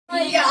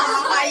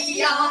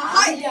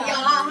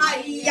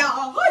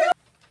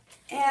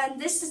And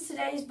this is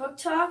today's book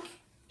talk,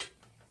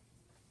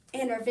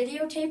 and our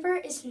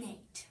videotaper is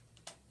Nate.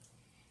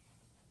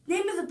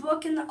 Name of the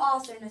book and the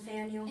author,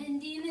 Nathaniel.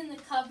 Indian in the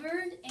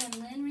Cupboard and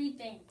Lynn Reed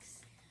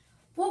Banks.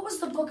 What was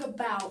the book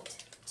about?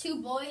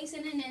 Two boys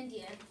and an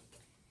Indian.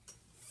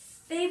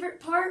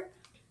 Favorite part?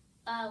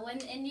 When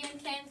the Indian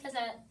came,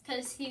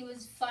 because he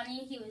was funny,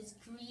 he was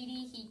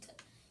greedy,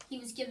 he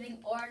was giving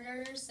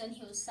orders, and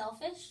he was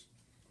selfish.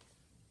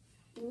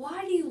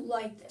 Why do you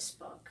like this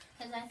book?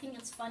 Because I think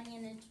it's funny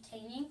and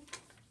entertaining.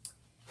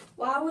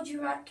 Why would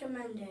you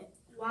recommend it?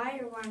 Why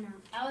or why not?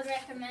 I would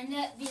recommend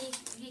it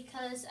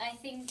because I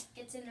think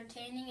it's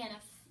entertaining, and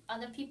if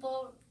other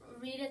people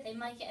read it, they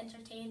might get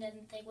entertained and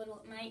they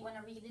might want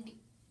to read it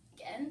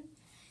again.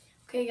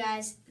 Okay,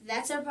 guys,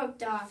 that's our book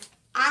talk.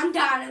 I'm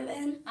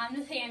Donovan. I'm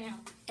Nathaniel.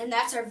 And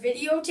that's our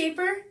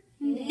videotaper,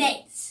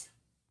 Nate.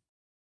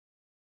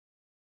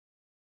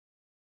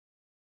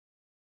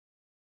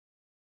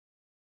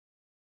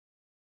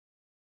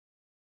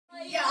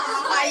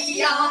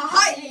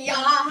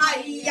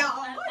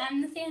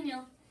 I'm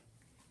Nathaniel.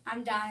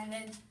 I'm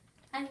Donovan.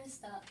 I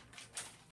messed up.